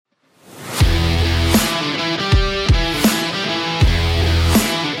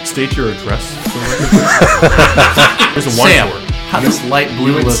state your address? There's a wine Sam, tour. how does light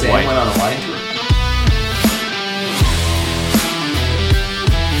blue look Sam white? went on a wine tour.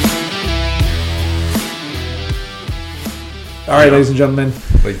 All right, ladies and gentlemen,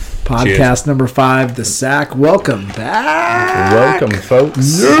 podcast number 5, The Sack. Welcome back. Welcome,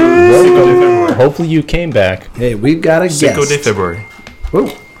 folks. Welcome. Hopefully you came back. Hey, we've got a Cinco de guest. February. Whoa,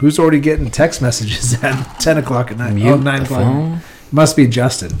 who's already getting text messages at 10 o'clock at night? Mute 9 the o'clock. phone. Must be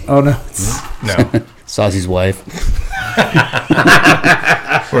Justin. Oh, no. It's, No. Saucy's wife.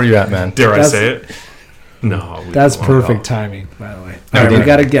 Where are you at, man? Dare I That's- say it? No. we that's don't wanna perfect go. timing, by the way. No, All right, he we didn't.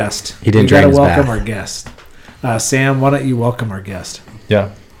 got a guest. He didn't We got drain to his welcome bath. our guest. Sam, why don't you welcome our guest?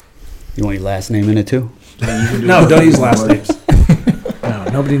 Yeah. You want your last name in it too? No, don't use last names. No,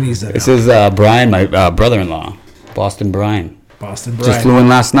 nobody needs that. This now. is Brian, my brother-in-law, Boston Brian. Boston Just Brian. flew in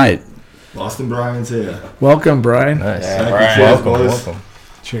last night. Boston Brian's here. Welcome, Brian. Nice. Brian. Welcome, Cheers, welcome.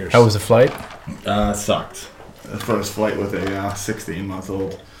 Cheers. How was the flight? It sucked. The first flight with a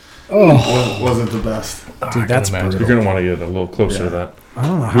 16-month-old Oh, wasn't the best. dude, that's imagine. brutal. You're going to want to get a little closer to that. I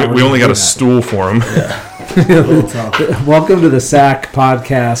don't know how We we're only gonna got a do stool for him. A little tough. Welcome to the Sack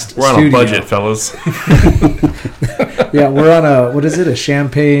Podcast We're on studio. a budget, fellas. Yeah, we're on a, what is it, a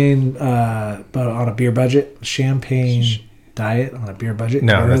champagne, but on a beer budget? Champagne diet on a beer budget?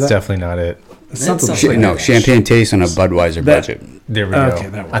 No, Remember that's that? definitely not it. It's something Sh- no, champagne taste on a Budweiser That- budget. There we Okay, go.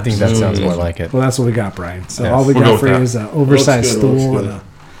 that I think works. that sounds more like it. Well, that's what we got, Brian. So Yes. all we We'll go got with for you that. is an oversized Looks good, stool. looks And good.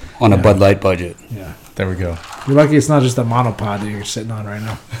 On a Bud Light budget. yeah. There we go. You're lucky it's not just a monopod that you're sitting on right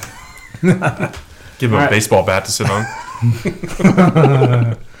now. Give him All a right. baseball bat to sit on.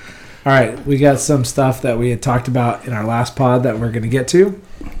 All right, we got some stuff that we had talked about in our last pod that we're going to get to,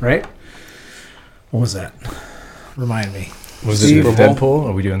 right? What was that? Remind me. Was it Super Bowl? Deadpool?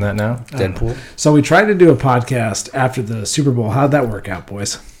 Are we doing that now? Deadpool. So we tried to do a podcast after the Super Bowl. How'd that work out,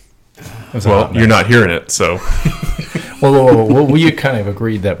 boys? Was a Well, hot you're mess. not hearing it, so. Well, we kind of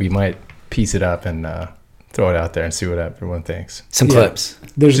agreed that we might piece it up and throw it out there and see what everyone thinks. Some Yeah. clips.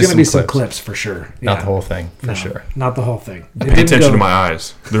 There's Just going to be some some clips. clips for sure. Not Yeah. the whole thing, for No, sure. Not the whole thing. It Pay didn't attention go- to my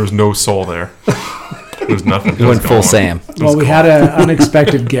eyes. There was no soul there. There was nothing. You went full Sam. Well, we had an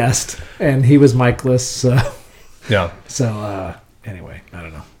unexpected guest, and he was micless. Yeah. So anyway, I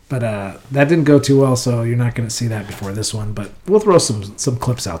don't know. But that didn't go too well, so you're not going to see that before this one. But we'll throw some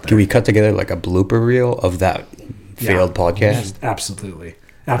clips out there. Can we cut together like a blooper reel of that failed podcast? Yes, absolutely.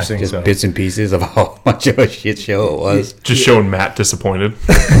 Absolutely. so. Just bits and pieces of how much of a shit show it was. Just showing Matt disappointed.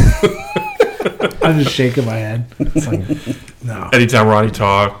 I'm just shaking my head. It's like, no. Anytime Ronnie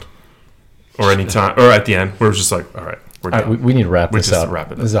talked, or anytime, or at the end, we were just like, all right, we're All right, done. we need to wrap We this just up. wrap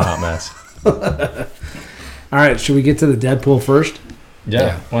it up. This is a hot mess. All right, should we get to the Deadpool first?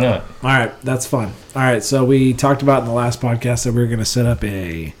 Yeah. Why not? All right, that's fun. All right, so we talked about in the last podcast that we were going to set up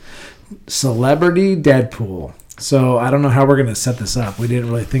a celebrity Deadpool. So I don't know how we're going to set this up. We didn't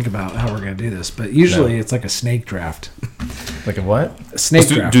really think about how we're going to do this, but usually it's like a snake draft. Like a what? A snake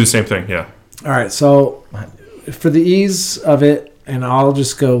Let's draft. do the same thing, yeah. All right, so for the ease of it, and I'll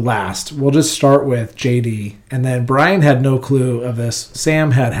just go last, we'll just start with JD. And then Brian had no clue of this.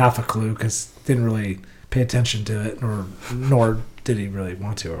 Sam had half a clue because didn't really pay attention to it, nor did he really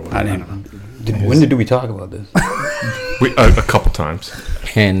want to, or whatever. I I don't know. didn't. When did we talk about this? A couple times.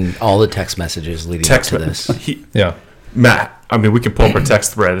 And all the text messages leading Text up to this. Yeah. Matt, I mean, we could pull up our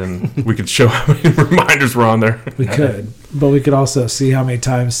text thread and we could show how many reminders were on there. We could, but we could also see how many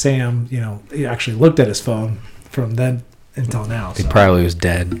times Sam, he actually looked at his phone from then until now. He So. probably was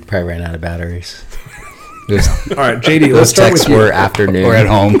dead. Probably ran out of batteries. All right, JD, let's Those start texts with you. were afternoon. Or at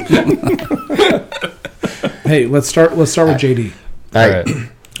home. Hey, let's start with JD. All All right. right.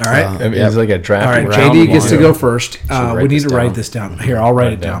 All right. I mean, It's like a draft. All right, round JD gets to one. go first. write We need this to write down. this down. Here, I'll write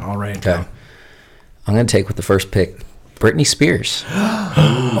Write it it down. down. I'll write it Okay. down. I'm going to take with the first pick Britney Spears.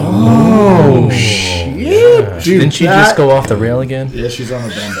 Oh, shit. Yeah. Dude, Didn't she that- just go off the rail again? Yeah, she's on a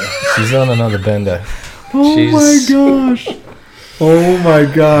bender. She's on another bender. Oh, She's- my gosh. Oh, my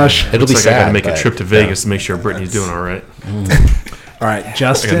gosh. It'll Looks be like sad. I gotta make a but- trip to Vegas to make sure Brittany's doing all right. All right, I gotta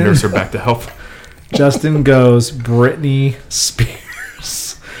Justin. nurse her back to health. Justin goes Britney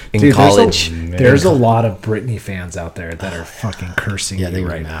Spears. In Dude, college. There's a lot of Britney fans out there that are fucking cursing Yeah, me they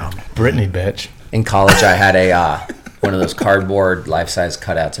right were now. Britney, bitch. In college, I had a one of those cardboard life-size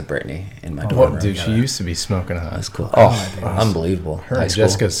cutouts of Britney in my dorm What, room. dude? She used to be smoking hot. That's cool. Oh, unbelievable. Her High and school.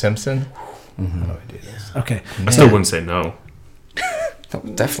 Jessica Simpson. Okay. I still wouldn't say no.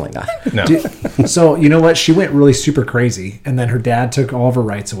 Definitely not. No. So you know what? She went really super crazy, and then her dad took all of her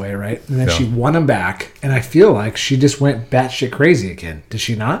rights away, right? And then Yeah. she won them back, and I feel like she just went batshit crazy again. Did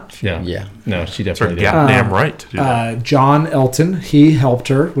she not? Yeah. Yeah. No, she It's her definitely did. goddamn right to do that. John Elton, he helped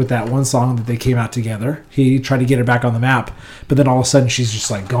her with that one song that they came out together. He tried to get her back on the map, but then all of a sudden she's just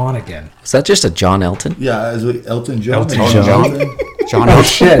like gone again. Is that just a John Elton? Yeah, is it Elton John? Elton Elton John. Oh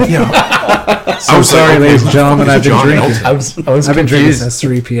shit! So sorry, ladies and gentlemen. I've been John drinking. Elton. I was I've been drinking confused. since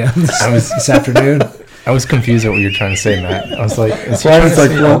 3 p.m. I was- this afternoon. I was confused at what you were trying to say, Matt. I was like, is he So I trying was to like,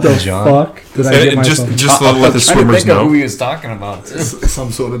 say what Elton the John? fuck did I get myself? Just let the swimmers know. he was talking about.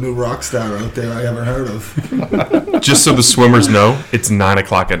 Some sort of new rock star out there I haven't heard of. Just so the swimmers know, it's 9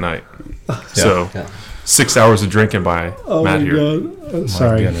 o'clock at night. So 6 hours of drinking by Matt here.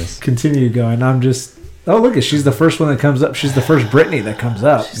 Sorry. goodness. Continue going. I'm just. Oh, look at she's the first one that comes up. She's the first Britney that comes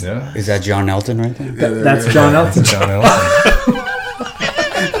up. Yeah. Is that John Elton right there? That's John Elton. John Elton.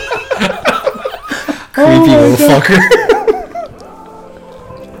 Creepy little fucker.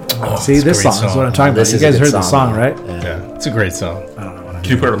 See, it's a this great song is song. what I'm talking about. This You is a guys good heard the song. song, right? Yeah. It's a great song.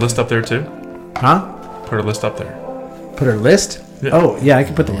 Can you put our list up there too? Huh? Put our list up there. Put her list? Yeah. Oh, yeah, I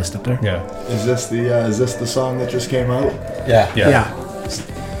can put the list up there. Yeah. Is this the song that just came out? Yeah. Yeah. Yeah.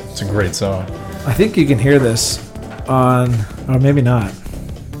 It's a great song. I think you can hear this on, or maybe not.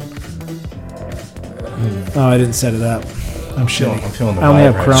 Oh, I didn't set it up. I'm shitty. I'm feeling the I only vibe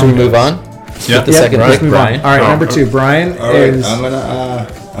have right Chrome. Should we move on? Yeah. The second let's pick, move on. Brian. All right, Oh, number 2. Brian All right, is. I'm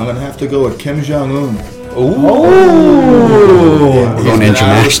gonna have to go with Kim Jong Un. We're going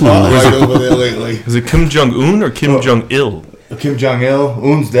international. Right over there lately. Is it Kim Jong Un or Kim Jong Il? Kim Jong Il.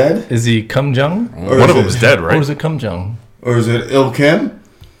 Un's dead, Is he Kim Jong? or One is of them it- is dead, Or right? is it Kim Jong? or is it Il Kim?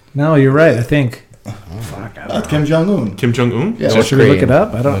 No, you're right. I think. Kim Jong Un. Kim Jong Un? Yeah, Should we look it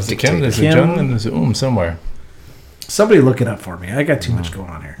up? I don't. There's a Kim, there's a Kim- Jong, and there's a somewhere. Somebody look it up for me. I got too much going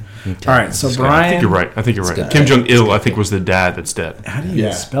on here. All right, so I Brian. think you're right. I think you're right. good. Kim Jong Il, I think, was the dad that's dead. How do you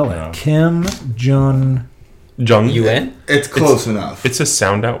Yeah. spell it? No. Kim Jong. Jong. UN? It's close enough. It's a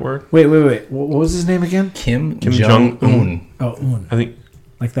sound out word. Wait. What was his name again? Kim Jong-un. Jong-un. Oh, Un. I think.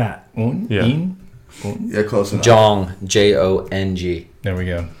 Like that. Un? Yeah. In? Yeah, close enough. Jong, Jong. There we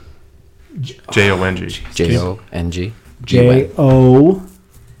go. Jong. Jong. J-O.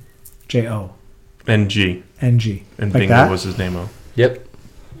 J-O. Ng. N-G. And Like Bingo that? was his name. Yep.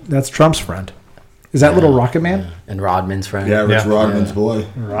 That's Trump's friend. Is that Little Rocket Man? And Rodman's friend. Yeah, Rich Yeah. Rodman's boy.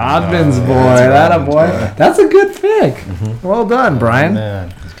 Rodman's boy. that's That a Rodman's boy. boy. That's a good pick. Well done, Brian.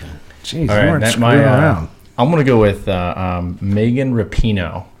 Man. Jeez, All you right, weren't that screwing around. I'm gonna go with Megan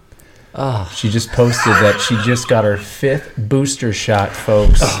Rapinoe. She just posted that she just got her 5th booster shot,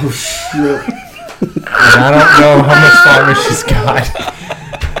 folks. Oh shit! And I don't know how much longer she's got.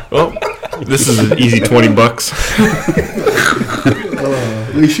 Well, this is an easy $20.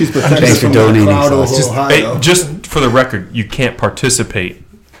 At least she's protected Thanks for from the donating, crowd of Sauce. Ohio. Hey, just for the record, you can't participate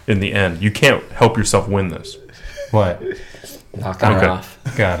in the end. You can't help yourself win this. What? Knocking her Okay. off.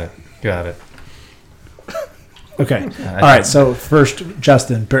 Got it. Okay. All right. So first,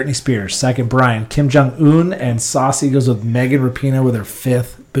 Justin, Britney Spears. Second, Brian, Kim Jong Un, and Saucy goes with Megan Rapinoe with her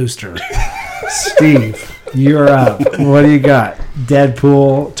 5th booster. Steve, you're up. What do you got?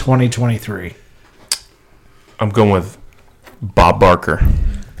 Deadpool 2023. I'm going with Bob Barker.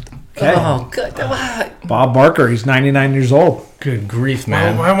 Okay. Oh, good. Bob Barker. He's 99 years old. Good grief, Why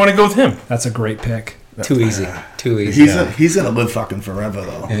man. I want to go with him. That's a great pick. Too easy. Too easy. He's gonna live fucking forever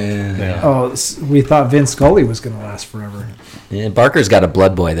though. Yeah. Oh, we thought Vince Scully was going to last forever. Yeah, Barker's got a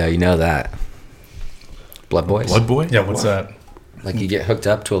blood boy, though. You know that. Blood boys? Blood Boy? Yeah, what's that? Like you get hooked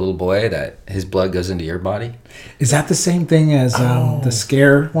up to a little boy that his blood goes into your body? Is that the same thing as the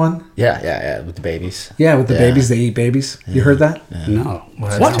Scare one? Yeah, with the babies. Yeah, with the Yeah. babies, they eat babies. You heard that? No.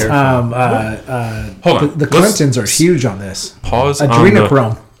 Well, that's terrifying. Hold on. The Clintons are huge on this. Pause on the...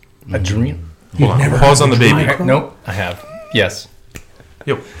 Adrenochrome. A dream? Hold on. never Pause heard on the of baby. adrenochrome? Nope, I have. Yes.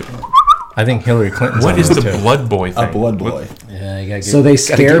 Yo, I think Hillary Clinton's what on is this the too. Blood Boy thing? A blood boy. Yeah, you gotta get, So they gotta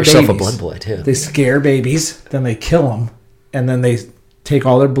scare get yourself babies. a blood boy, too. They scare babies, then they kill them, and then they take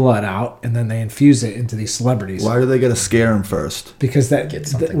all their blood out, and then they infuse it into these celebrities. Why do they gotta scare him first? Because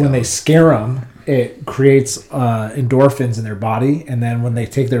something when they going. scare them, it creates endorphins in their body, and then when they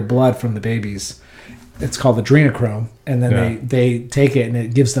take their blood from the babies, it's called adrenochrome, and then Yeah. they take it, and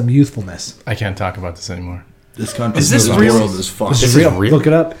it gives them youthfulness. I can't talk about this anymore. This country, Is this this real? world is fucked. This is real. Look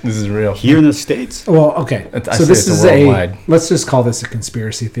it up. This is real. Here in the States? Well, okay. I So say this it's is a worldwide. let's just call this a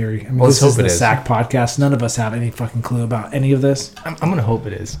conspiracy theory. I mean, Well, let's this is hope the it is. SAC podcast. None of us have any fucking clue about any of this. I'm gonna hope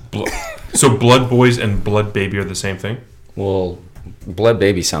it is. So Blood Boys and Blood Baby are the same thing? Well, blood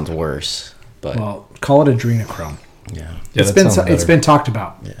baby sounds worse. But Well, call it adrenochrome. Yeah. Yeah, It's that been sounds it's better. been talked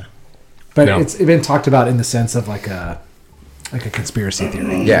about. Yeah. But Yeah. it's been talked about in the sense of like a conspiracy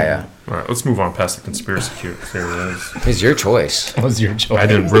theory. Yeah. All right, let's move on past the conspiracy theory. It's your choice. What was your choice? I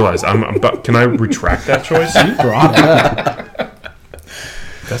didn't realize. I'm about. Can I retract that choice?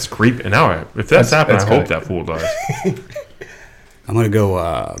 That's creepy. Now, if that's happened, that's I hope good. that fool dies. I'm gonna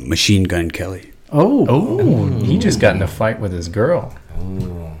go Machine Gun Kelly. Oh, he just got in a fight with his girl.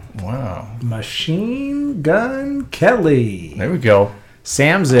 Wow. Machine Gun Kelly. There we go.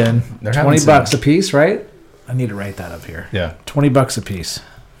 Sam's in. They're having $20 a piece, right? I need to write that up here. Yeah. $20 a piece.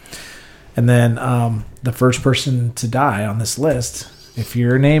 And then the first person to die on this list, if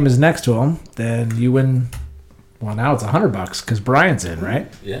your name is next to him, then you win. Well, now it's $100 because Brian's in,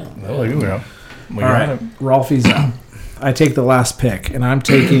 right? Yeah. Oh, you know. Well, All you're right. on it. Ralphie's up. I take the last pick, and I'm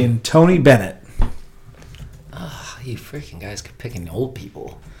taking Tony Bennett. You freaking guys keep picking old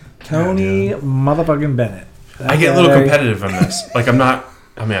people. Tony motherfucking Bennett. I get a little competitive on this. Like I'm not.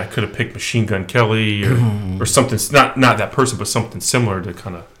 I mean, I could have picked Machine Gun Kelly or something. Not that person, but something similar to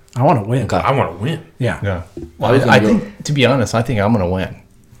kind of. I want to win. Okay. I want to win. Yeah. Yeah. I was I gonna think, to be honest, I think I'm going to win.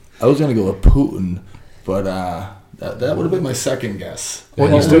 I was gonna go with Putin, but that would have been my second guess.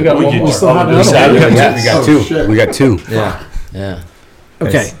 Well, you still got well, one you more. still have Oh, another yeah, one. we got Yeah, two. we got Oh, two. shit. We got two. Yeah. Yeah.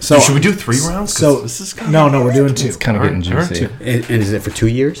 Okay. So Should we do 3 rounds? 'Cause So this is kind no, we're doing 2. It's kind of All getting right, all juicy. right. And is it for 2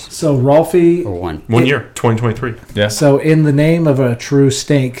 years So Ralphie. or one? 1 year, 2023. Yeah. So in the name of a true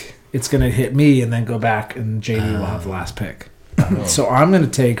stink, it's going to hit me and then go back, and JD will have the last pick. So I'm going to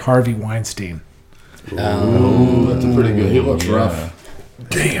take Harvey Weinstein. Ooh, that's a pretty good. He looks rough.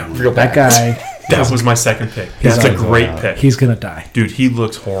 Damn. That guy, That was my second pick. That's a eyes are great out. pick. he's going to die. Dude, he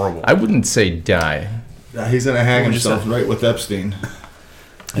looks horrible. I wouldn't say die. Yeah, he's gonna hang would you himself say? right with Epstein.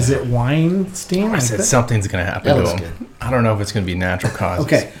 Is it Weinstein? I Like said that? something's going to happen That to looks him. I don't know if it's going to be natural causes.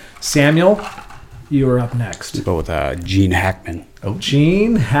 Okay. Samuel, you are up next. Go with Gene Hackman.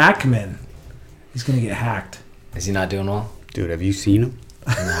 Gene Hackman. He's going to get hacked. Is he not doing well? Dude, have you seen him?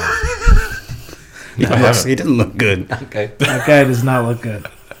 I haven't. He doesn't look good. Okay. That guy does not look good.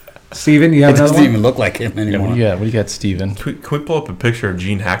 Steven, you It have another doesn't one? even look like him Yeah, anymore. what do you got? What do you got, Steven? Can we pull up a picture of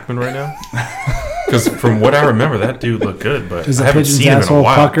Gene Hackman right now? Because from what I remember, that dude looked good, but Does I a haven't pigeon's seen him in a asshole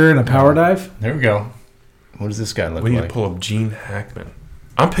while. pucker in a power dive? There we go. What does this guy look We need like? to pull up Gene Hackman.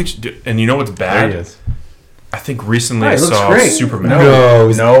 I'm picturing, and you know what's There bad? he is. I think recently Oh, I he looks saw great. Superman.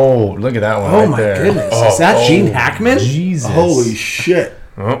 No, look at that one Oh right my there. goodness. Oh, Is that oh, Gene Hackman? Jesus. Holy shit!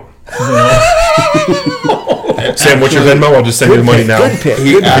 Oh. Sam, what's your Venmo? I'll just send you the money now.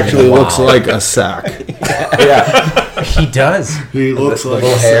 He actually looks like a sack. He does. He looks like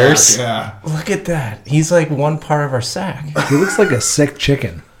little a hairs. sack. Yeah. Look at that. He's like one part of our sack. He looks like a sick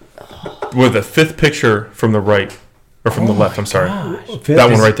chicken. With the fifth picture from the right, or from the left, I'm sorry. Fifth That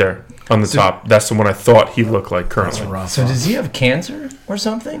one is- right there on the top. That's the one I thought he looked like currently. So does he have cancer or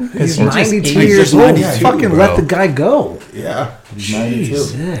something? He's he just 92 ate- years old. 92, Fucking bro. let the guy go. Yeah. He's 92.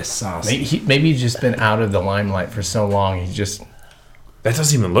 Jesus, saucy. Maybe he's just been out of the limelight for so long. He just That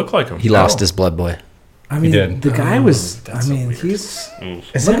doesn't even look like him. He lost his blood boy. I mean, did. the guy was. I that's so mean, weird. he's.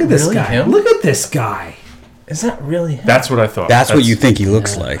 is Look that at this really guy. him? Look at this guy. Is that really him? That's what I thought. That's what you think he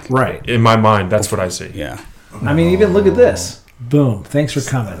looks like. Right. In my mind, that's what I see. Yeah. I mean, even look at this. Boom. Thanks for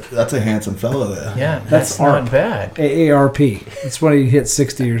coming. That's a handsome fella there. Yeah, That's that's not art. bad. AARP. That's when he hit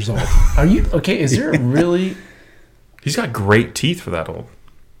 60 years old. Are you okay? Is there really? He's got great teeth for that old.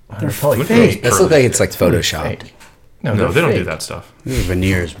 They're probably Look at those fake. This curly- looks like it's like photoshopped. fake. No, they're they don't do fake. that stuff. These are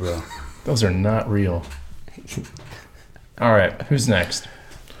veneers, bro. Those are not real. All right, who's next?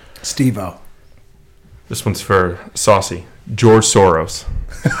 Steve-O. This one's for Saucy. George Soros.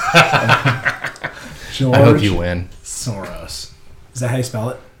 George I hope you win. Soros. Is that how you spell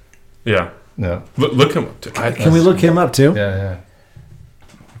it? Yeah. No. Look him. Can we look him up too? Yeah.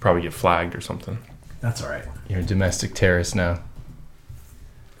 Probably get flagged or something. That's all right. You're a domestic terrorist now.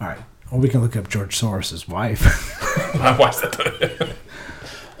 All right. Well, we can look up George Soros' wife. I watched that.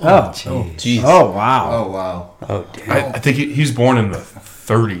 Oh. Jeez. Oh, wow. Oh wow. Oh, damn. I think he's born in the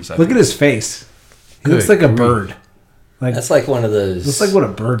 30s. I Look think. at his face. He looks Good like a grief. bird. Like That's like one of those. looks like what a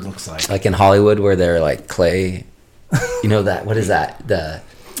bird looks like. Like in Hollywood where they're like clay. You know that? What is that? The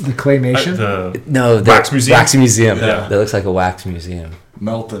claymation. No, the Wax museum? Wax museum. Yeah. That looks like a wax museum.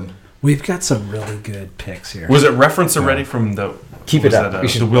 Melton. We've got some really good picks here. Was it referenced already from the Keep what it was up. that, We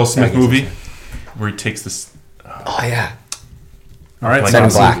should- the Will Smith yeah, movie where he takes this Oh yeah. All right. like Men in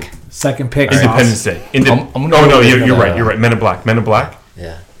Saucy. Black. Second pick. Independence Sauce. Day. I'm gonna oh go no, with, you're right. You're right. Men in Black. Men in Black.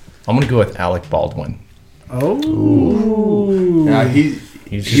 Yeah. I'm gonna go with Alec Baldwin. Oh. Yeah,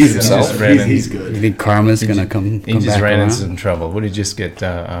 He's himself. ran in- He's good. You think karma's gonna come He just back ran around? into some trouble. What did he just get?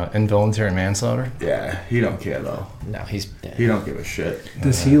 Involuntary manslaughter? Yeah, he don't care though. No, he's He don't give a shit.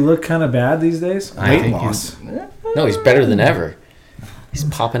 Does he look kind of bad these days? I Weight think loss. no, he's better than ever. He's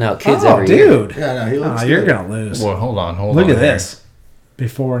popping out kids Oh, every year. dude. Yeah, no, he looks. Oh, you're good. gonna lose. Well, hold on. Look at here. this,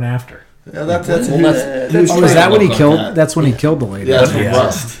 before and after. Yeah, that's Well, that's- he was Oh, trying is that to when he look like killed? that. That's when he killed the lady. Yeah, that's from Yeah.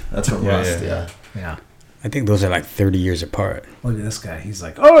 Rust. That's from Yeah, Rust. yeah. Yeah. Yeah. I think those are like 30 years apart. Look at this guy. He's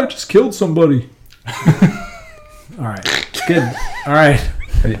like, oh, I just killed somebody. All right. Good. All right.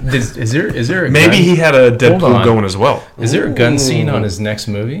 Is there a Maybe gun? he had a Hold Deadpool on. going as well. Is there a gun scene on his next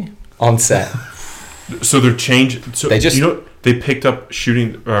movie? On set. So they're changing. So They just- you know they picked up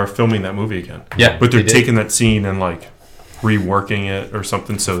shooting or filming that movie again. Yeah, but they're they did. taking that scene and like reworking it or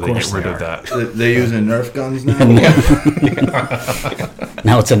something so they get course rid they of are. that. They're using Nerf guns now.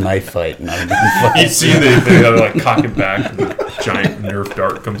 Now it's a knife fight, not a gun fight. You see they gotta like cock it back and the giant Nerf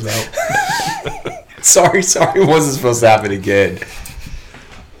dart comes out. Sorry, it wasn't supposed to happen again.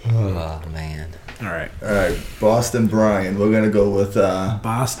 Oh man. All right. All right, Boston Brian. We're gonna go with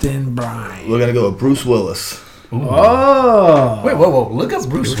Boston Brian. we're gonna go with Bruce Willis. Oh. Wait, whoa! Look at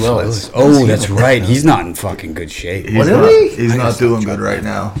Bruce Willis. Oh, that's right. He's not in fucking good shape. He's Really? not, he's not doing good right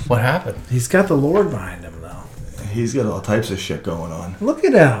now. What happened? He's got the Lord behind him, though. He's got all types of shit going on. Look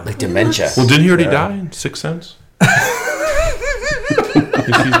at him. Like dementia. Well, didn't he already die in Sixth Sense? You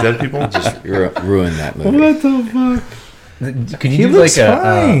see dead people. Just ruin that movie. What the fuck? Can you He do looks like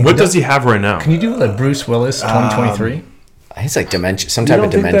fine. What does he have right now? Can you do like Bruce Willis 2023? It's like dementia, some type don't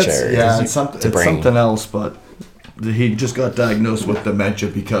of think dementia. that's- Yeah, It's it's, something, it's a it's brain. something else, but he just got diagnosed with dementia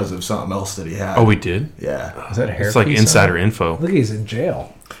because of something else that he had. Oh, we did. Yeah, Is that a hair? It's like insider info. Look, he's in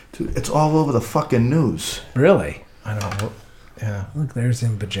jail. dude, it's all over the fucking news. Really? I don't know. Yeah. Look, there's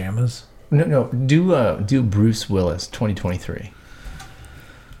in pajamas. No. Do Bruce Willis 2023.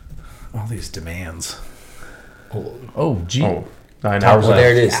 All these demands. Oh, gee. Oh, I Towers know. Well,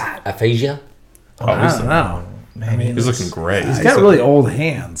 there it is. Aphasia. I don't know. I mean, He's looking great. he's got really old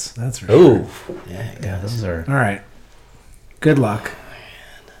hands. That's for sure. Ooh. Yeah, those are. All right. Good luck.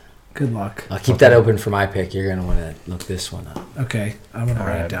 Good luck. I'll keep that open for my pick. You're gonna want to look this one up. Okay, I'm gonna write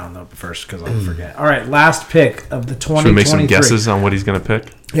right. it down though first because I'll forget. All right, last pick of the 2023. Should we make some guesses on what he's gonna pick?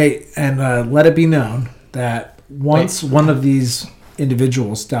 Hey, and let it be known that once one of these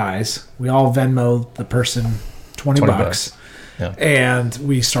individuals dies, we all Venmo the person 20 bucks, Yeah. and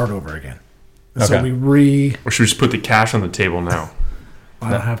we start over again. And So Okay. Or should we just put the cash on the table now? I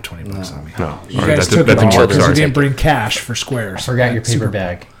don't have 20 bucks on me. No. You All right, guys that took it didn't all work. because you Sorry. didn't bring cash for squares. Forgot your Super paper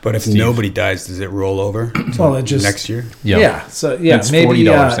bag. But if nobody dies, does it roll over Well, it just next year? Yeah. So yeah, It's maybe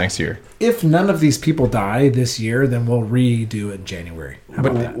 $40 next year. if none of these people die this year, then we'll redo it in January. How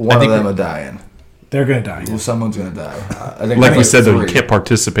about that? One of them are dying. They're gonna die. Well, someone's gonna die. I think Like we there's said, though, you three. can't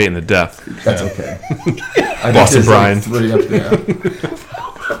participate in the death. That's okay. I think Boston there's Brian. like three up there.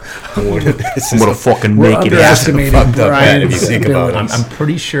 I'm gonna fucking We're make it happen. underestimating fucked up, man, if Brian's you think about it. abilities. I'm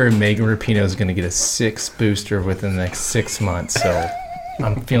pretty sure Megan Rapinoe is going to get a 6th booster within the next 6 months, so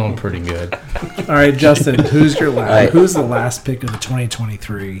I'm feeling pretty good. All right, Justin, who's your last? right. Who's the last pick of the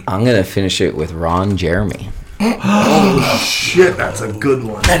 2023? I'm gonna finish it with Ron Jeremy. Shit, that's a good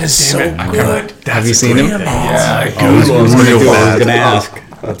one. That is so good. Have you seen him? Yeah, Oh, I was real bad. gonna ask.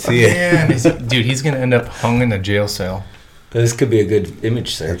 Let's see it. Dude, he's going to end up hung in a jail cell. This could be a good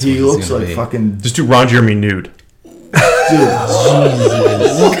image, sir. he looks like fucking Just do Ron Jeremy nude. dude.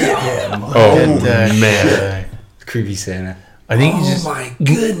 Oh man. Creepy Santa. I think he's just. my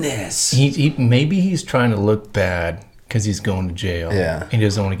goodness! Maybe he's trying to look bad because he's going to jail. Yeah. He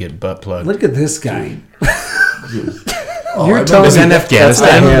doesn't want to get butt plugged. Look at this guy. Oh, You're I telling Is me that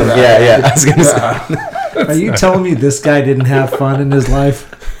Afghanistan? Yeah. I was gonna say. Are you telling me this guy didn't have fun in his life?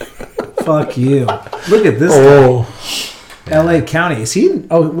 Fuck you! Look at this guy. L.A. County. Is he?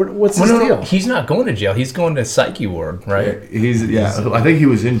 Oh, what's his deal? He's not going to jail. He's going to psyche ward, right? He's I think he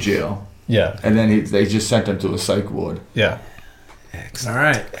was in jail, Yeah. and then they just sent him to a psych ward. Yeah. All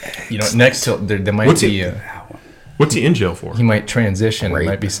right. You know, next to there might What's be. What's he in jail for? He might transition. Rape.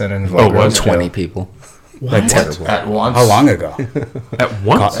 Might be sent in. Oh, what? 20 people. Like At once. how long ago? At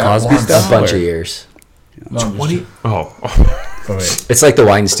once? Cosby A stuff? bunch or- of years. No, 20? Oh. Oh, wait. It's like the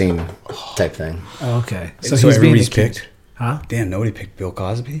Weinstein type thing. Oh, okay. So, So, he's being everybody's accused. picked. Huh? Damn, nobody picked Bill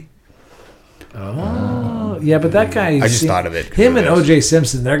Cosby. Oh, yeah, but that guy. I just thought of it. Him and O.J.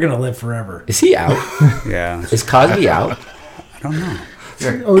 Simpson, they're gonna live forever. Is he out? Yeah, Is Cosby out? I don't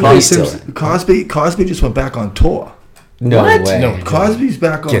know. O.J. He's still- Simpson. Cosby just went back on tour. No What? way. No. Cosby's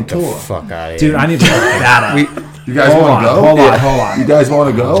back on Get the tour. fuck out of Dude, here. I need to look that up. You guys Hold want to on, go? hold on, hold on. You guys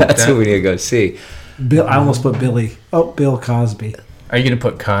want to go? That's what we need to go see. Bill, I almost put Billy. Oh, Bill Cosby. Are you gonna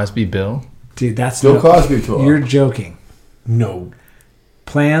put Cosby Bill? Dude, that's Bill Cosby tour. You're joking. No.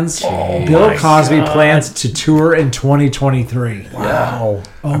 Plans. Bill Cosby plans to tour in 2023. Wow.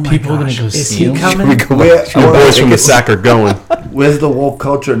 Oh my people gosh. gonna go Is see he him? coming? Where, The boys from the sack are going. where's the woke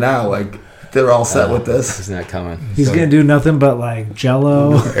culture now? Like, they're all set with this. He's not coming. He's gonna do nothing but like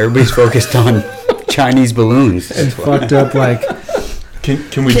Jello Everybody's focused on Chinese balloons. and fucked up like.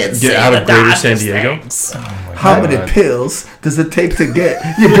 Can we get out of Greater San Diego? How many pills does it take to get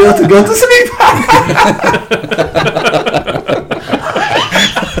your bill to go to sleep?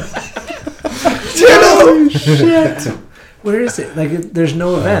 Shit. Where is it? Like, there's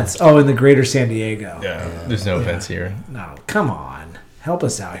no events. Oh, in the Greater San Diego. Yeah. There's no events here. No, come on, help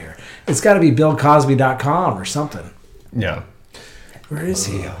us out here. It's got to be BillCosby.com or something. Yeah. Where is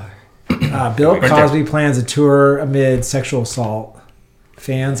he? Bill Cosby plans a tour amid sexual assault.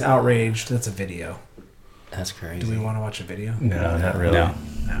 Fans outraged. That's a video. That's crazy. Do we want to watch a video? No, not really. No.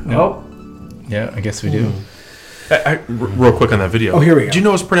 Oh, Yeah, I guess we do. Real quick on that video. Oh, here we go. Do you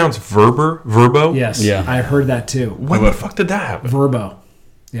know it's pronounced Verbo? yes. Yeah. I've heard that too. When the fuck did that happen? Verbo.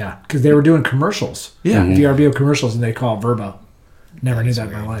 Yeah, because they were doing commercials. Yeah. VRBO commercials, and they call it Verbo. Never knew that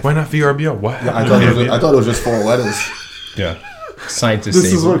in my life. Why not VRBO? What? I thought it was just 4 letters. Yeah. Scientists.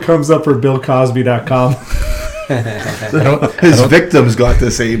 This is what comes up for BillCosby.com. His victims got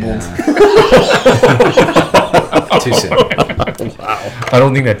disabled. Too soon. I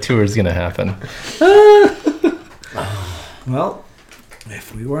don't think that tour is gonna happen. Well,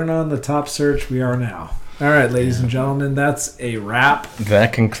 if we weren't on the top search, we are now. All right, ladies and gentlemen, that's a wrap.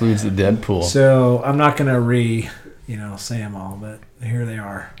 That concludes the Deadpool. So I'm not gonna say them all, but here they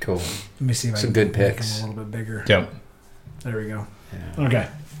are. Cool. Let me see if I Some can good make picks. them a little bit bigger. Yep. There we go. Okay.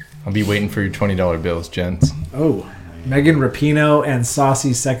 I'll be waiting for your $20 bills, gents. Oh, Megan Rapinoe and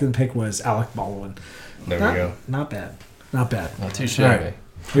Saucy's second pick was Alec Baldwin. There we go. Not bad. Not bad. Not too All shabby. right.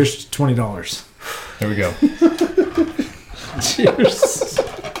 Here's $20. There we go. Cheers.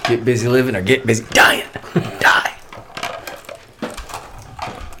 Get busy living or get busy dying. Die.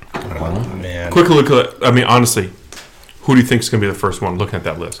 Oh, man. Quick look at. I mean, honestly, who do you think is going to be the first one looking at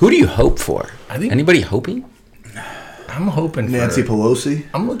that list? Who do you hope for? I think- Anybody hoping? I'm hoping for Nancy Pelosi.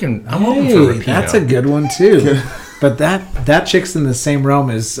 I'm hoping for Hey, Rapinoe. that's a good one too. But that chick's in the same realm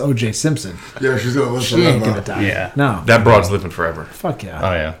as O.J. Simpson. Yeah, she's gonna live She ain't forever. gonna die. Yeah. No. That broad's living forever. Fuck yeah.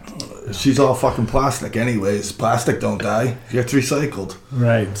 Oh yeah. She's all fucking plastic anyways. Plastic don't die. It gets recycled.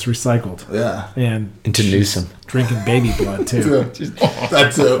 Right. It's recycled. Yeah. And Into Newsom. drinking baby blood too.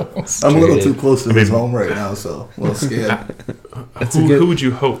 That's it. I'm a little too close to his home right now, so a little scared. Who would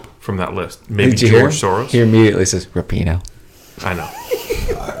you hope from that list? Maybe Did you George hear? Soros? He immediately says Rapinoe. I know.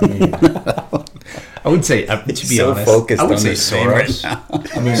 I would say to be So honest, focused I would on say this name right Soros. now.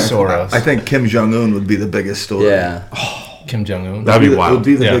 I mean Soros. I think Kim Jong Un would be the biggest story. Yeah. Kim Jong Un. That'd be It would wild.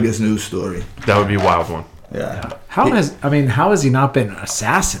 be the Yeah. biggest news story. That would be a wild one. Yeah. How has he not been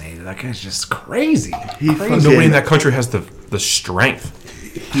assassinated? That guy's just crazy. He Nobody in that country has the strength.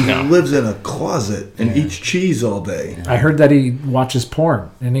 He lives in a closet and eats cheese all day. I heard that he watches porn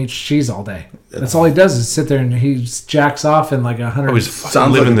and eats cheese all day. That's all he does is sit there and he jacks off in like a Oh, he's 100, fucking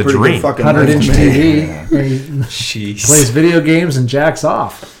Sounds living like a the pretty dream. good fucking 100-inch life, man. TV. And he Jeez. plays video games and jacks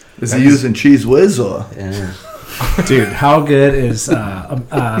off. Is he using Cheese Whiz or? Yeah. Dude, how good is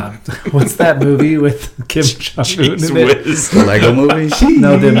what's that movie with Kim Jong Un Jeez in it? whiz. The Lego movie?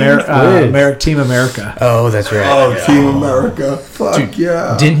 No, the Team America. Oh, that's right. Oh, Team America. Fuck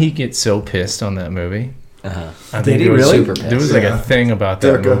yeah. Didn't he get so pissed on that movie? Uh-huh. I Did think he there was- really? Super There was like Yeah. a thing about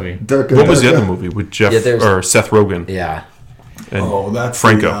that movie. What was the other movie with Jeff Yeah, there's- or Seth Rogen Yeah. and Oh, that's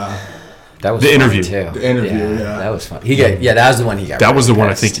Franco? That was The fun, Interview. too. The Interview, yeah. That was fun. That was the one he got. That was the one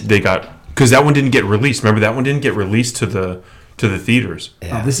I pissed. think they got because that one didn't get released. Remember that one didn't get released to the theaters.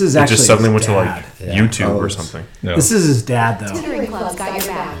 Yeah. Oh, this is It actually just suddenly his went to dad. like YouTube or it's- something. No. This is his dad, though. Tutoring Club's got your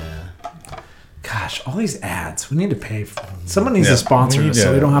back. Gosh, all these ads. We need to pay. Someone needs to sponsor us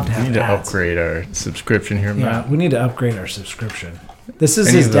so we don't have to have We need to ads. upgrade our subscription here, Yeah, Matt. we need to upgrade our subscription. This is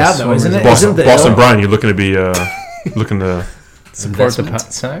Any his of those dad, though, isn't it? swimmers- Isn't the Boston Brian, you're looking to be looking to Support the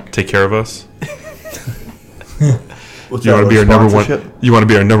pot sack. take care of us. What's You that, want to be a our number one? sponsorship? You want to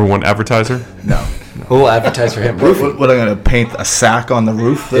be our number one advertiser? No. Who will advertise for him? What am I going to paint a sack on the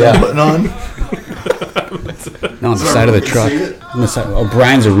roof that Yeah. I'm putting on? No, on the side of the truck. On the side. Oh,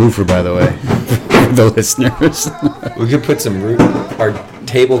 Brian's a roofer, by the way. For the listeners. We could put some roof. Our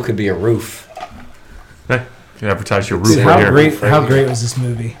table could be a roof. Hey, you advertise your roof Dude, right how here. great? How great was this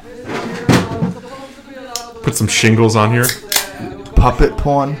movie? Put some shingles on here. Puppet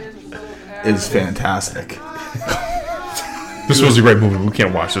porn is fantastic. This was a great movie. We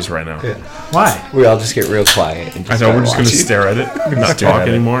can't watch this right now. Why? We all just get real quiet. And I know we're just going to stare at it and not talk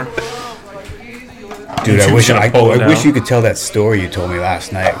anymore. Dude, I wish pull it out. you could tell that story you told me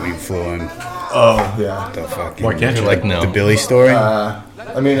last night when you flew in. Oh, yeah. The fucking, Why can't you? Like, no. the Billy story.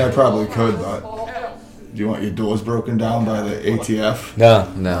 I mean, I probably could, but do you want your doors broken down by the ATF?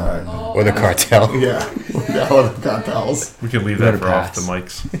 No. Or the cartel. Yeah. Yeah, all the cartels. We can leave that for off the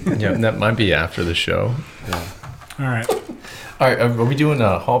mics. Yeah, that might be after the show. All right. All right, are we doing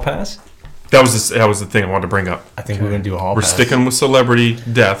a hall pass? That was the thing I wanted to bring up. I think we're going to do a hall We're pass. sticking with celebrity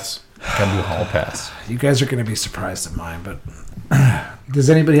deaths. Gonna do a hall pass. You guys are going to be surprised at mine, but does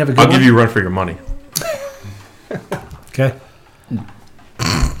anybody have a good I'll one? give you a run for your money. Okay.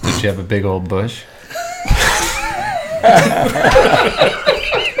 Did you have a big old bush?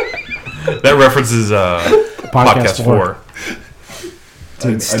 That references podcast 4.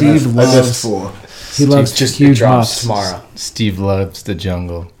 Dude, I Steve missed loves. 4. He loves Just huge drops muffs. tomorrow. Steve loves the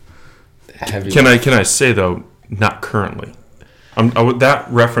jungle. Heavy. Can I say though, not currently. That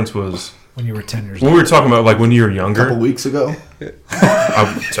reference was When you were 10 years when old. we were talking about like when you were A younger. couple weeks ago.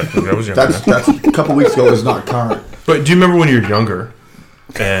 Technically, I was younger. That's a couple weeks ago is not current. But do you remember when you were younger,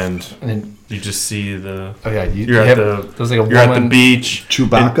 and And you just see the oh yeah, you're at the there's like a you're at the woman. beach,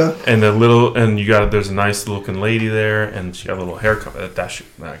 Chewbacca? and there's a nice looking lady there, and she got a little haircut. That shit.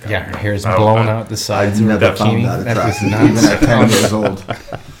 That Yeah, her hair's I- blowing I- out the sides I've of her never found bikini. that That does attractive, even at 10 not years old.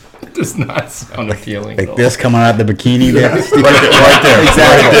 does not sound appealing. at Like all. this coming out of the bikini there. Right there.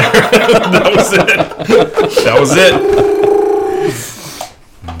 That was it. That was it.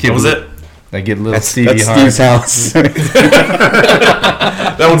 That was it. They get a little That's Stevie hard. Steve's house.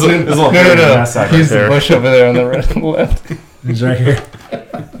 That one's a little No. He's Here's the bush over there on the left. He's right here.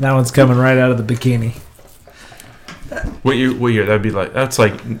 That one's coming right out of the bikini. What year? That'd be like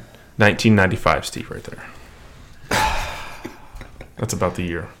 1995, Steve, right there. That's about the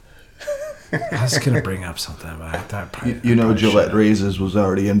year. I was going to bring up something, but I thought probably. You know Gillette Razors was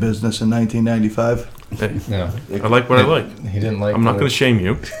already in business in 1995? Hey, No, I like what I like. he didn't like. I'm not going to shame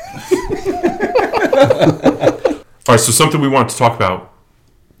you. All right, so something we want to talk about,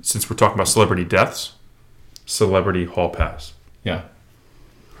 since we're talking about celebrity deaths, celebrity hall pass. Yeah.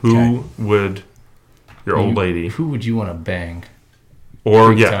 Who would your old lady, Who would you want to bang?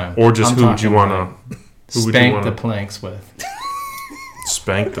 or Big time. or just I'm who would you talking want to Who would you Spank wanna- the planks with.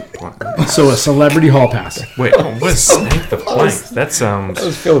 spank the plank? So a celebrity hall pass. Wait, what is spank the plank? That sounds That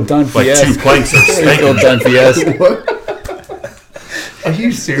was Phil Dunphy. like two planks are Phil spanking. Dunphy. Are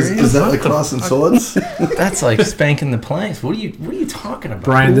you serious? Is that like crossing swords? That's like spanking the planks. What are you talking about?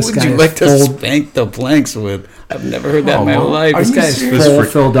 Brian, Who this would guy you is like to full. spank the planks with? I've never heard that in my Oh, life. are This you guy is serious? full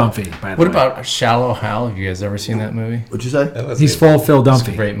Phil Dunphy. By the What way. about Shallow Hal? Have you guys ever seen that movie? What'd you say? He's full Phil It's a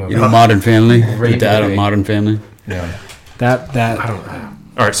Dunphy. great movie. You know, Modern Family. Great The dad movie. of Modern Family. Yeah. That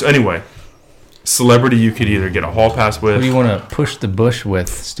All right, so anyway, celebrity you could either get a hall pass Who do with you want to push the bush with,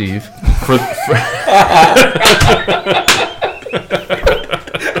 Steve? for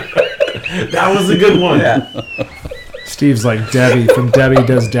that was a good one. Steve's like Debbie from Debbie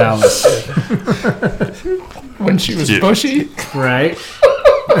Does Dallas, When she was Dude. bushy? right?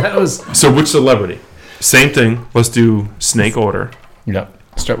 That was So which celebrity? Same thing. Let's do snake order. Yep.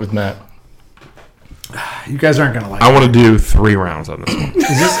 Start with Matt. you guys aren't gonna like. I want to do 3 rounds on this one. Is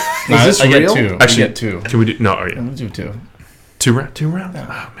this I real? get two. Actually, I get two. Can we do? No, oh yeah, Let's do two. 2 rounds. Oh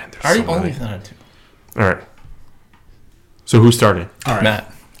man, there's I already so only many. thought of two. All right. So who's starting? All right.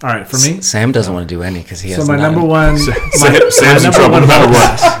 Matt. All right, for me. Sam doesn't want to do any because he has So my none. number one. Sam's in number trouble one no matter hall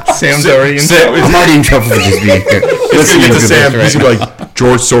what. pass. Sam's already in. Sam, I'm already in trouble for just being here. it's gonna get to Sam. He's gonna be like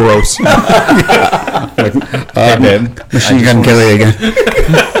George Soros. Hey, babe. Machine Gun Kelly again.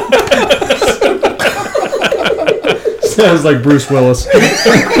 Sounds like Bruce Willis.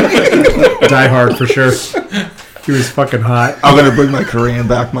 Die Hard for sure. He was fucking hot. I'm gonna bring my Korean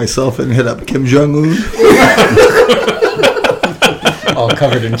back myself and hit up Kim Jong Un. All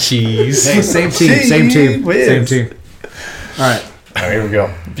covered in cheese. Hey, same team, same team, Whiz. same team. All right, All right, here we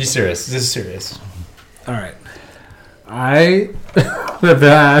go. Be serious. This is serious. all right. I have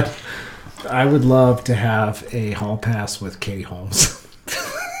had. I would love to have a hall pass with Katie Holmes.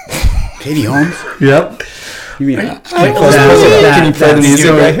 Katie Holmes? Yep. You mean Can you play the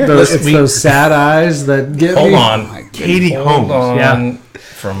music right here? It's those sad eyes that get Hold me. on. Katie Hold Holmes. on. Yeah.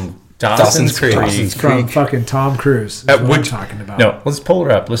 From Dawson's Creek. Dawson's From fucking Tom Cruise. At That's what I'm which- talking about. No, let's pull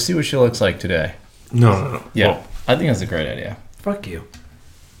her up. Let's see what she looks like today. No. Yeah. Well, I think that's a great idea. Fuck you.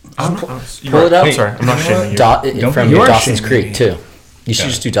 Pull it up. I'm sorry. I'm not shaming you. Don't From be- You're Dawson's shaming Creek me. too. You should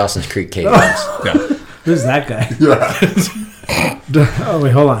just do Dawson's Creek, Katie Holmes. Yeah. Who's that guy? Oh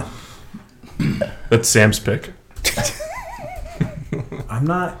wait, hold on. That's Sam's pick. I'm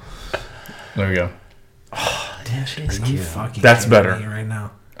not. There we go. Damn, she's You cute. fucking That's kidding better. me right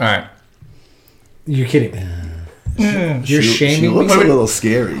now. All right. You're kidding me. You're She shaming looks me. a little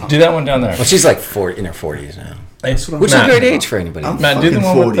scary. Do that one down there. Well, she's like in her 40s now. Which Which is a great age for anybody. Matt, do the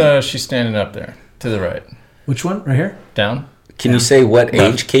fucking one with 40. she's standing up there to the right. Which one? Right here. Down. Can you say what No.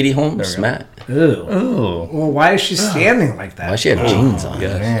 age Katie Holmes, There we go. Matt? Ew. Oh. Well, why is she standing like that? Why she have jeans on?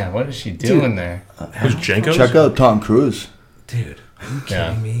 Man, what is she doing there? Who's Jenkos? Check out Tom Cruise. Dude, are you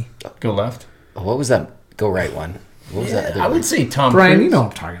kidding Yeah. me? Go left. What was that? Go right one. What was that? I would say Tom Brian, Cruise. you know what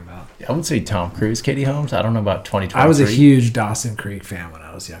I'm talking about. I would say Tom Cruise, Katie Holmes. I don't know about 2023. I was a huge Dawson Creek fan when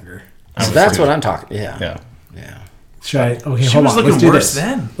I was younger. So that's what I'm talking. Yeah. Yeah. Yeah. Should I? Okay, She hold was on. looking Let's do worse this.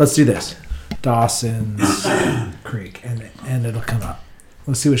 then. Let's do this. Dawson's Creek, and it'll come up.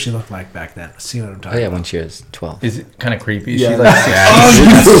 Let's see what she looked like back then. Let's see what I'm Oh talking yeah, about. when she was 12. Is it kind of creepy? Yeah. She's like 60.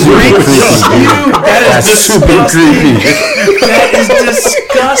 That is Super creepy. That is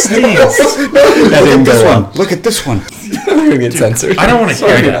disgusting. That didn't go on. Look at this one. We're gonna get censored. I don't want to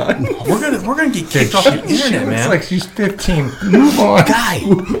hear that. We're gonna get kicked off the internet, Looks man. like she's 15. Move on. Guy.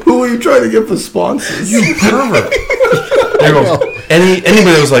 Who are you trying to get for sponsors? You pervert. There goes. Anybody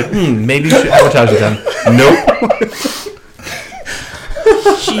that was like, maybe you should advertise with them. Nope.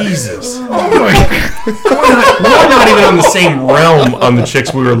 Jesus. Oh my God. We're not even on the same realm on the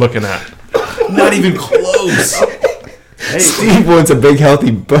chicks we were looking at. Not even close. Steve wants a big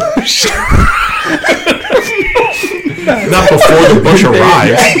healthy bush. Not before the bush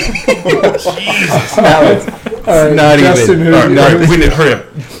arrives. Not Justin, even. All right, we need to hurry up.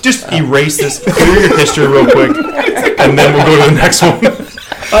 Just erase this, clear your history real quick, and then we'll go to the next one.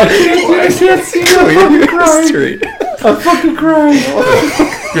 I can't see you. I'm fucking crying. History. I'm fucking crying.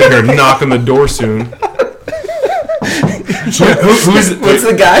 You're gonna hear a knock on the door soon. Who's What's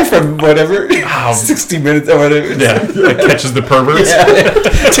the guy from whatever? Wow. 60 Minutes or whatever. Yeah, that catches the perverts.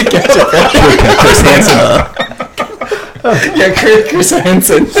 To catch up. Chris Hansen. Yeah, Chris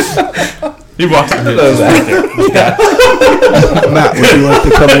Hansen. He walks in. Matt, would you like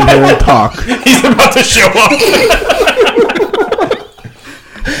to come in here and talk? He's about to show up.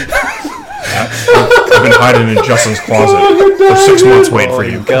 I've been hiding in Justin's closet for 6 months waiting for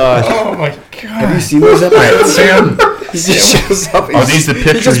you. God. Oh my God. Have you seen those episodes? Sam. He just shows up. Are these the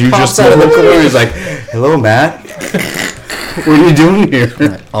pictures you just out of the took? corner. He's like, Hello, Matt. What are you doing here?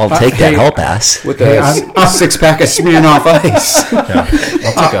 I'll take that help ass. With a six-pack of Smirnoff Ice.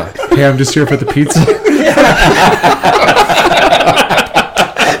 I'll take a. Hey, I'm just here for the pizza.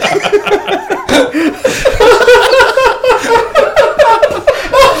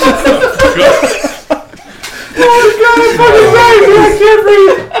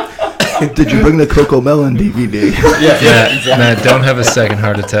 Did you bring the Coco Melon DVD? Yeah, Matt, don't have a second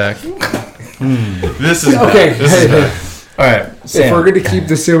heart attack. This is Okay, bad. This is hey, bad. All right, If Sam. we're gonna keep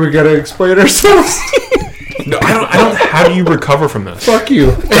this in, we gotta explain ourselves. No, I don't. How do you recover from this? Fuck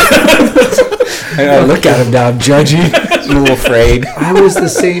you. I look at him now, I'm judging. I'm a little afraid. I was the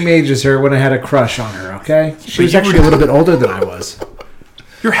same age as her when I had a crush on her. Okay, she was you actually a little bit older than I was.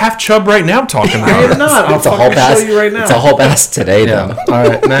 You're half chub right now talking I about am it. not. I'll It's a whole fucking pass. show you right now. It's a whole pass today, Yeah. though. All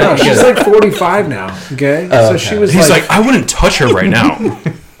right, Matt. No, you she's get it. like 45 now. Okay, so okay. she was He's like, I wouldn't touch her right now.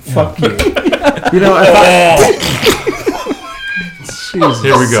 "Fuck you." You know, I thought. Jesus,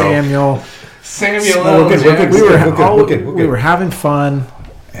 Here we go. Samuel. Samuel Well, L. we Jackson. were we were having fun.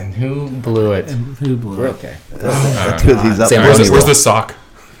 And who blew it? Who blew We're it? okay. That's because he's up Sam, there. Where's the sock?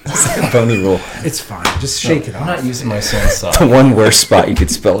 Phony rule. It's fine. Just shake it I'm off. not using my son's sock. The one worst spot you could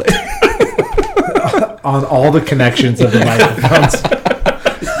spill it. On all the connections of the microphones.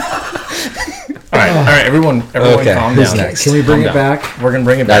 All right, everyone Okay, calm who's down. next? Can we bring Calm it down. back? We're gonna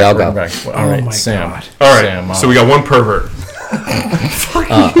bring it Right, back. I'll We're go. gonna bring it back. All Oh right, my Sam. God. All right, Sam, so we got one pervert.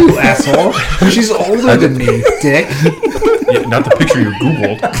 You asshole. She's older than me, dick. Yeah, not the picture you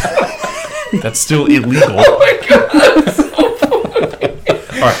Googled. That's still illegal. Oh my God.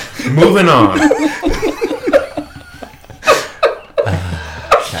 All right, moving on. Do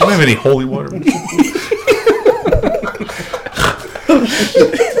I have any holy water?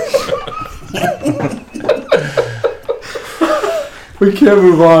 We can't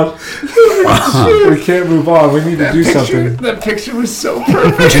move on. We can't move on. We need to do something. That picture was so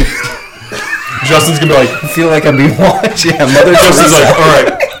perfect. Justin's gonna be like, I feel like I'm being watched. Yeah, Mother Justin's Teresa. like, all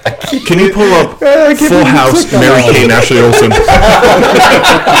right, can you pull up Full House, Mary Kate and Ashley Olsen?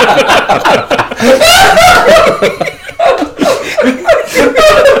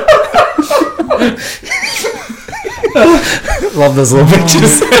 Love those little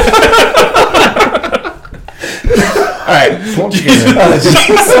pictures. All right,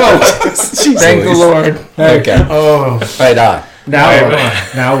 thank the Lord. Okay. Oh, All right, Now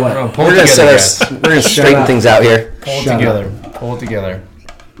what? Now what? Pull We're it gonna together, set guys. we're gonna straighten up. things out here. Pull it Shut together. Pull it together.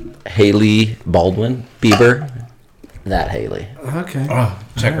 Haley Baldwin Bieber. That Haley. Okay. Oh,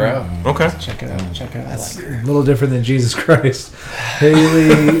 check her out. Okay. Check it out. Check it out. A little different than Jesus Christ.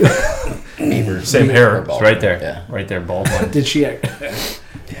 Haley. Bieber. Same hair. It's right there. Yeah. Right there, bald one. Did she? Yeah,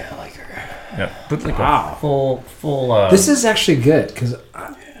 I like her. Yeah. Put like Wow. a full. This is actually good because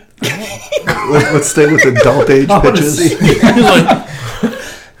Let's stay with adult age pitches.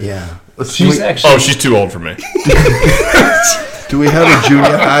 Yeah. She's actually. Oh, she's too old for me. Do we have a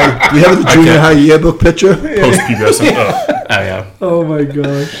junior high? Do we have a junior high yearbook picture? Post pubescent. Oh yeah. oh my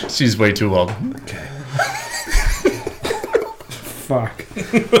gosh, She's way too old. fuck.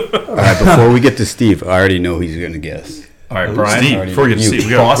 All right, before we get to Steve, I already know who he's going to guess. All right, Brian. Steve, before we get to Steve, we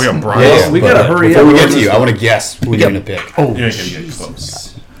got Boston. Brian. Yeah, we gotta but hurry before up. we get to you, I want to guess who you're going to pick. Oh, yeah,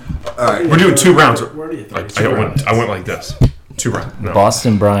 close. All right. We're doing 2 rounds. Where do you think? I went like this. 2 rounds. No.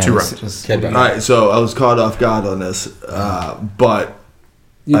 Boston Brian. 2 rounds. Kid All Brian. right. So I was caught off guard on this, but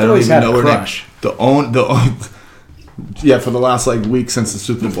You've I don't always even had know a her name. crush. Yeah, for the last week since the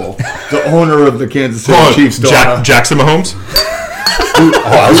Super Bowl, the owner of the Kansas City Hold on, Chiefs daughter. Jackson Mahomes. Oh,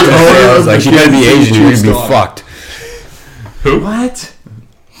 I was going to say, I was like, she got to be Asian, you're going to be fucked. Who? What?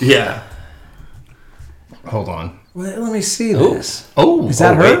 Yeah. Hold on. Let me see this. Oh, Is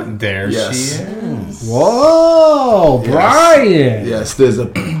that her? wait, there Yes. she is. Whoa, Brian. Yes.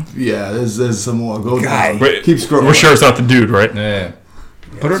 There's some more. Go down. Wait, Keep scrolling. We're sure it's not the dude, right? Yeah.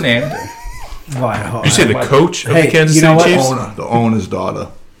 Put her name. Wow. You say the coach of Hey, the Kansas you know City what? Chiefs? The owner's daughter.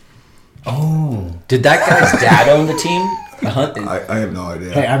 Oh. Did that guy's dad own the team? I have no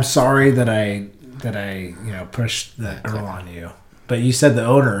idea. Hey, I'm sorry that I pushed the girl on you, but you said the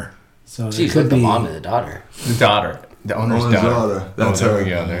owner, so it She's could like the be. mom and the daughter. The daughter. The owner's Owner's daughter. daughter. That's oh, there her. we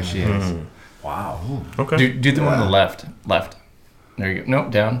go. There she is. Wow. Okay. Do the one on the left. Left. There you go.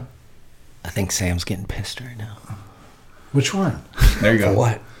 Nope, down. I think Sam's getting pissed right now. Which one? There you go.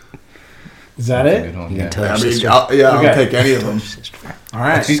 What? Is that Good it? one, You yeah. can tell I her mean, sister. I'll Okay. take any of them. All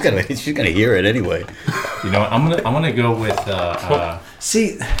right. She's gonna hear it anyway. You know what? I'm gonna go with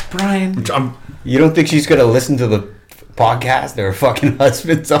See, Brian. You don't think she's gonna listen to the podcast their fucking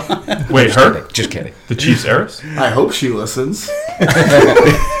husband's on? Wait, her? Just kidding. The Chiefs heiress? I hope she listens.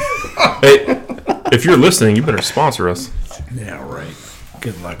 Hey, if you're listening, you better sponsor us. Yeah, right.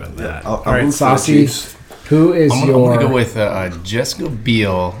 Good luck with that. I'll All right, root for the Saucy. Chiefs. Who is I'm your? gonna go with Jessica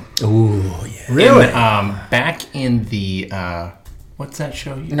Biel. Really? Back in the what's that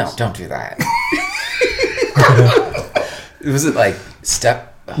show? No, don't do that. Was it like Step?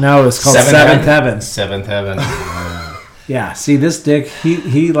 No, it's called Seventh Seventh Heaven? Heaven. Seventh Heaven. Yeah. See, this dick,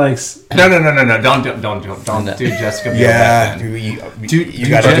 he likes. No. Don't do Jessica Biel. back then. You gotta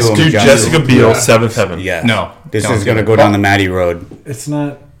do Dude, him Jessica justice. Biel, 7th Heaven. Yeah. No, This don't is do gonna it. go down the Matty Road. It's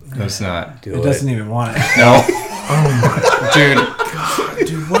not. No, it's not. Do It doesn't even want it. No. Dude,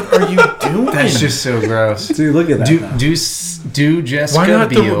 Dude, what are you doing? that's just so gross. Dude, look at that. now. Do Jessica Why not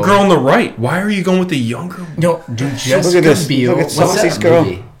the Biel? girl on the right? Why are you going with the younger one? No, do Jessica Look at this. Biel. Look at What's Saucy's that girl.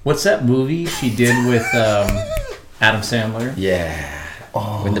 movie? What's that movie she did with Adam Sandler? Yeah.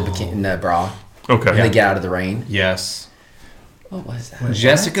 When the bikini, in the bra, Okay. they get out of the rain. Yes. What was that?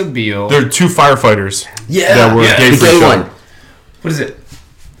 Jessica Biel. There are 2 firefighters Yeah. that were yeah, gay the for gay each other. one. What is it?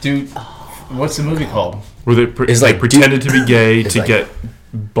 Dude, what's the movie called? Where they, It's they like pretended to be gay to like- get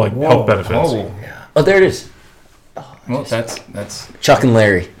like health benefits. Oh, Oh, there it is. well, that's Chuck and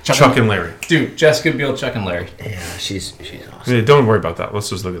Larry. Chuck and Larry. Dude, Jessica Biel, Chuck and Larry. Yeah, she's awesome. Yeah, don't worry about that. Let's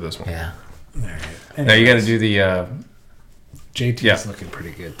just look at this one. Yeah. Now you got to do the. JT's Yeah. looking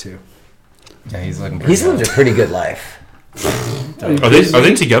pretty good too. Yeah, he's looking. He's lived a pretty good life. Are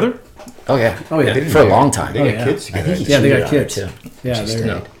they together? Oh yeah. Oh yeah. For a long time. Oh, yeah. Kids I think he Yeah, they cheated got on her, kids. too. Yeah, She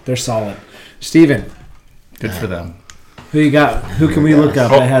they're stayed. they're solid. Steven, Good for them. who you got? Who can we look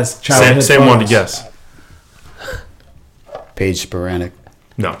up Oh, that has childhood Sam wanted to photos? guess. Paige Sporanic.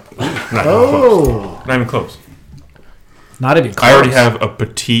 No. Not even close. Oh, Not even close. not even close. I already have a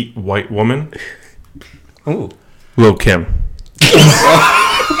petite white woman. Ooh. Lil Kim.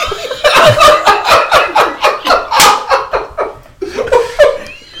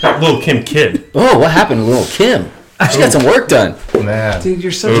 That Lil Kim kid. Oh, what happened to little Kim? She got some work done. Man, Dude,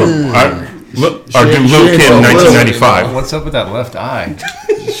 you're such Or a. do Lil Kim 1995. what's up with that left eye?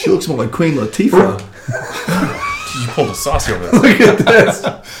 She looks more like Queen Latifah. You pulled a saucy over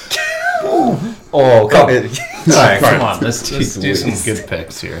there. Oh, come on. All right, come on. Let's do some good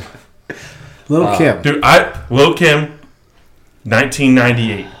picks here. Little Kim. Dude, Lil Kim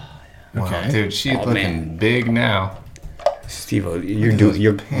 1998. Okay, dude, she's looking big now. Steve,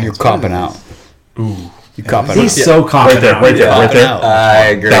 you're copping out. Ooh. You cop it. He's so confident. Right there. I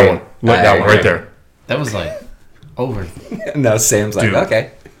agree. That one. That one agree. right there. That was like over. No, Sam's like, Dude.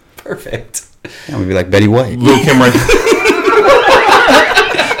 okay, perfect. Yeah, we'd be like Betty White. Lil Kim right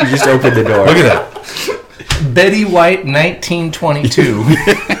You just opened the door. Look at that. Betty White, 1922.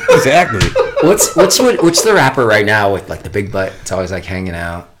 Exactly. What's the rapper right now with like the big butt? It's always like hanging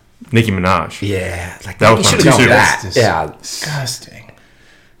out. Nicki Minaj. Yeah, like That was you my should know two. that. That's Yeah, Disgusting.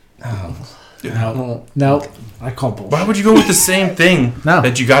 No, I call bullshit. Why would you go with the same thing No.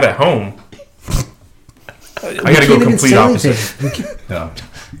 that you got at home? I gotta We go can't even complete say opposite. anything. We can't- No.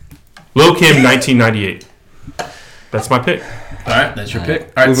 Lil Kim, 1998. That's my pick. All right, that's your pick.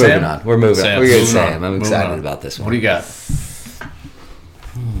 All right, we're Sam. moving on. We're moving Sam, on. We're good, moving Sam. on. I'm Moving excited on. about this one. What do you got?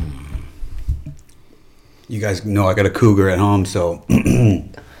 You guys know I got a cougar at home, so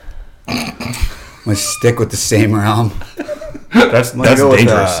I'm gonna stick with the same realm. That's go with,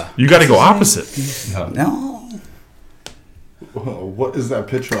 dangerous. You got to go opposite. No. Whoa, what is that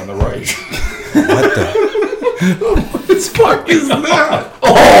picture on the right? What the? What the fuck is that?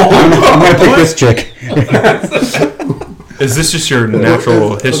 I'm gonna pick this chick. Is this just your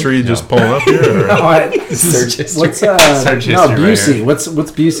natural history just pulling up here? Or? All right. Search history. What's Search no history right Busey? here. What's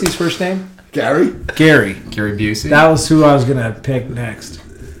Busey's first name? Gary? Gary. Gary Busey. That was who I was gonna pick next.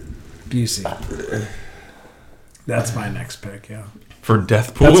 Busey. That's my next pick. Yeah. For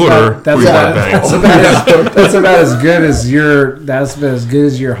Deathpool That's or about, that's, Reebok about, Bangs? that's about as good as your. That's about as good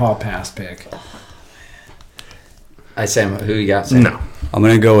as your hall pass pick. Sam, who you got? Sam? No. I'm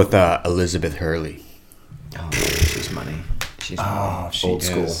gonna go with Elizabeth Hurley. Oh, she's money. She's she old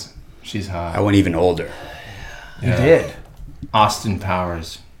school. is. She's hot. I went even older. You did. Austin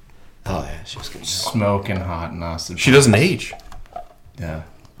Powers. Oh yeah, she was good. Smoking hot in Austin. She doesn't age. Yeah.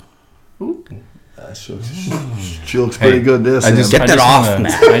 She looks pretty good this. I just Get that off, wanna-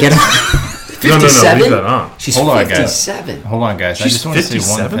 Matt. I Get just- No, leave 57? that on. She's Hold on, guys. 57. Hold on, guys. I She's just want to say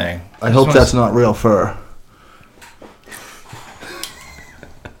one 57? thing. I hope that's not real fur.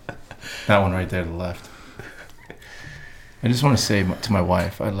 That one right there to the left. I just want to say to my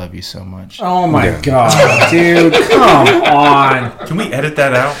wife, I love you so much. Oh my god, dude! Come on, Can we edit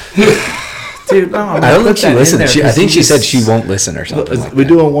that out? dude. No, I don't think she listened. I think she said she won't listen or something. Like We're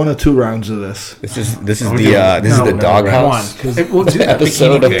doing 1 or 2 rounds of this. This is the doghouse We'll do that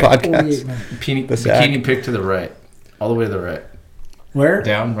episode of bikini pick. podcast. Bikini pick to the right. All the way to the right. Where?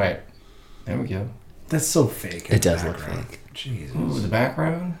 Down, right. There we go. That's so fake. It does look fake. Jesus. Ooh, the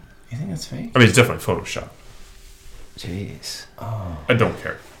background? You think that's fake? I mean, it's definitely Photoshop. Jeez. I don't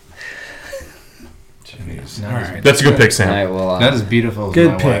care. Jeez. All right. That's a good pick, All Sam. right, well, Not as beautiful as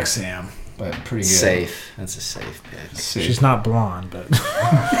Good my pick, wife, Sam. but pretty good. safe. That's a safe pick. Safe. She's not blonde, but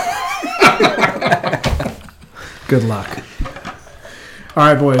good luck. All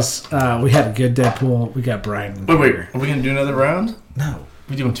right, boys. We had a good Deadpool. We got Brian. Wait. Are we going to do another round? No,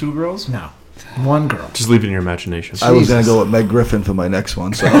 We doing 2 girls? no. One girl. Just leave it in your imagination. I was going to go with Meg Griffin for my next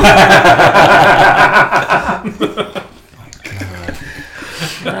one. So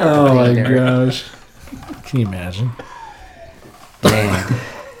Oh my gosh. Can you imagine? Damn.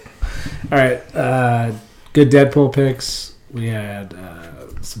 All right. Good Deadpool picks. We had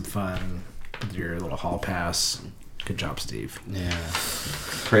some fun with your little hall pass. Good job, Steve. Yeah.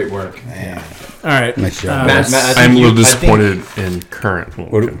 Great work. All right. Nice job. Matt, I I'm a think little you- disappointed in current.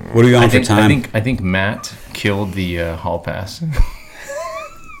 What are we on for time? I think Matt killed the hall pass.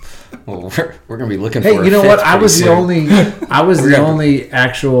 Well, we're gonna be looking Hey, for. you know a what? fifth I pretty was the soon. only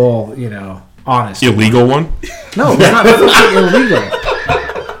actual, honest. Illegal one? No, it's not fucking illegal.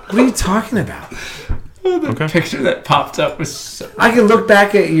 What are you talking about? Okay. Picture that popped up was so. I can look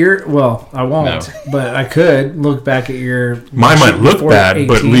back at your. Well, I won't, No. but I could look back at your. Mine might look before bad,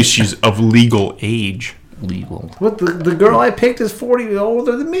 but at 18. least she's of legal age. Legal. What the girl I picked is 40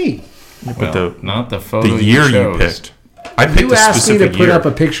 older than me. But Not the photo. the year you chose. picked. I picked You a asked me to specific put year. up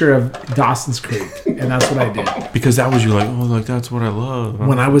a picture of Dawson's Creek, and that's what I did Because that was you like, oh, like that's what I love.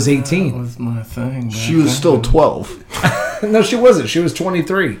 when I was That 18. was my thing. she was still 12. No, she wasn't. She was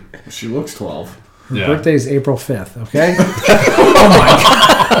 23. She looks 12. Yeah. Birthday's April 5th. Okay. Oh my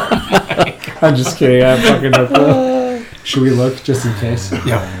god. I'm just kidding. I'm fucking up. Should we look just in case?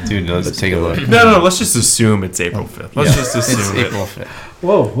 Yeah, dude, let's take a look. No, let's just assume it's April 5th. Let's just It's assume it. April 5th.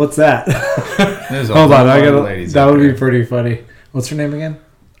 Whoa, what's that? There's a Hold on, lot I of gotta. ladies That out would be there. pretty funny. What's her name again?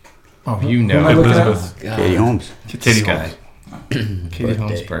 Oh, you Who know. am I looking at? Elizabeth. Katie Holmes. Katie This guy. Holmes. Katie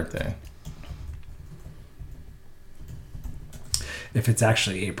Holmes' birthday. If it's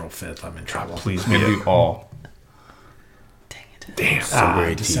actually April 5th, I'm in trouble. Please be Maybe it. all. Damn.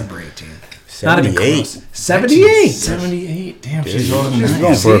 December 18th. 78. 78. 78. Damn, she's older than She's I going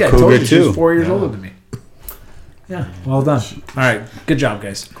am. for See, a I told cougar you she was too. 4 years older than me. Yeah, well done. All right, good job,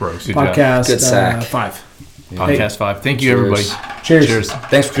 guys. Gross. Good job. Podcast Good sack. 5. Podcast 5. Thank you, everybody. Cheers. Cheers.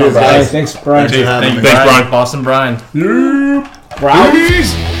 Thanks for coming Hey, by. thanks, Brian. Thank you, Thanks, Brian. Boston Brian.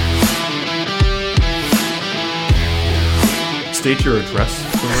 State your address.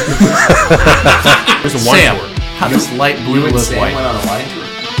 There's a Sam, whiteboard. how does light blue look white? on a line tour?